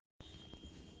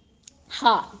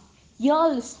Hi,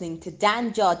 you're listening to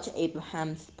Dan George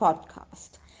Abraham's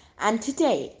podcast, and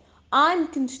today I'm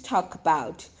going to talk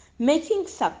about making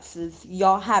success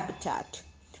your habitat.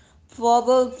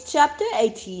 Proverbs chapter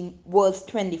 18, verse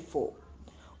 24.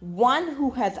 One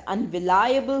who has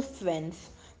unreliable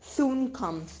friends soon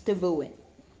comes to ruin.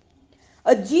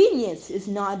 A genius is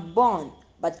not born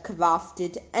but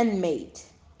crafted and made.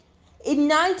 In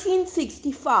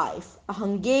 1965, a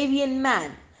Hungarian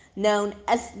man known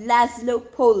as Laszlo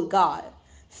Polgar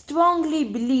strongly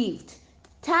believed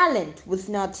talent was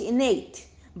not innate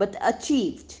but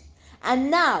achieved, and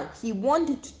now he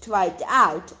wanted to try it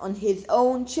out on his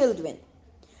own children.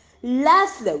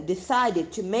 Laszlo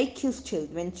decided to make his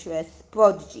children chess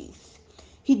prodigies.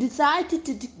 He decided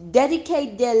to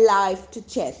dedicate their life to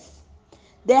chess.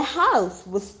 Their house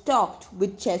was stocked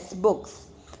with chess books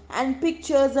and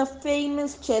pictures of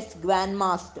famous chess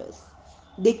grandmasters.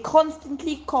 They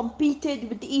constantly competed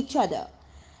with each other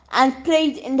and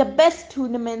played in the best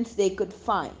tournaments they could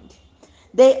find.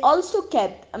 They also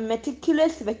kept a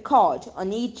meticulous record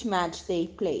on each match they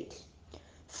played.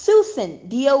 Susan,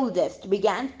 the oldest,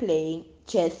 began playing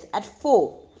chess at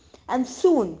 4 and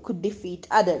soon could defeat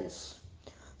others.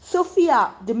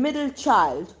 Sophia, the middle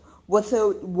child, was a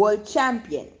world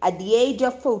champion at the age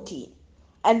of 14,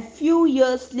 and few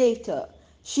years later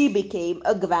she became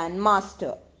a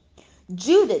grandmaster.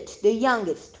 Judith, the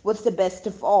youngest, was the best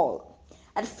of all.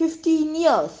 At 15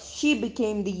 years, she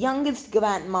became the youngest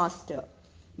grandmaster,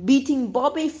 beating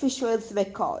Bobby Fischer's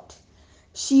record.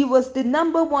 She was the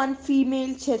number one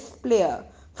female chess player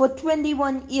for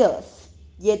 21 years,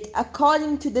 yet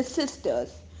according to the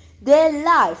sisters, their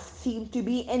life seemed to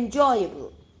be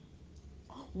enjoyable.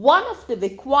 One of the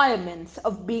requirements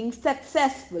of being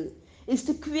successful is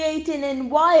to create an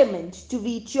environment to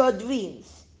reach your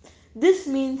dreams. This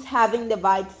means having the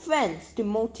right friends to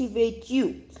motivate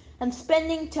you, and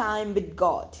spending time with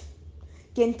God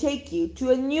can take you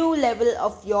to a new level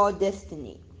of your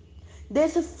destiny.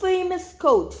 There's a famous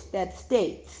quote that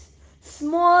states,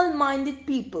 small minded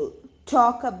people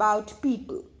talk about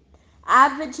people,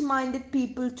 average minded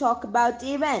people talk about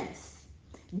events,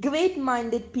 great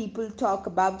minded people talk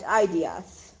about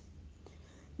ideas.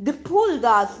 The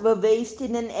Polgars were raised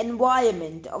in an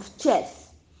environment of chess.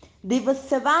 They were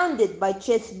surrounded by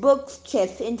chess books,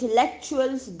 chess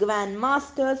intellectuals,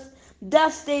 grandmasters,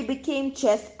 thus they became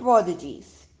chess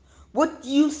prodigies. What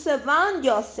you surround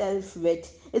yourself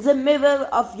with is a mirror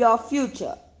of your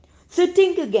future. So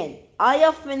think again, are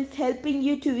your friends helping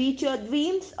you to reach your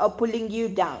dreams or pulling you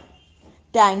down?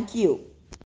 Thank you.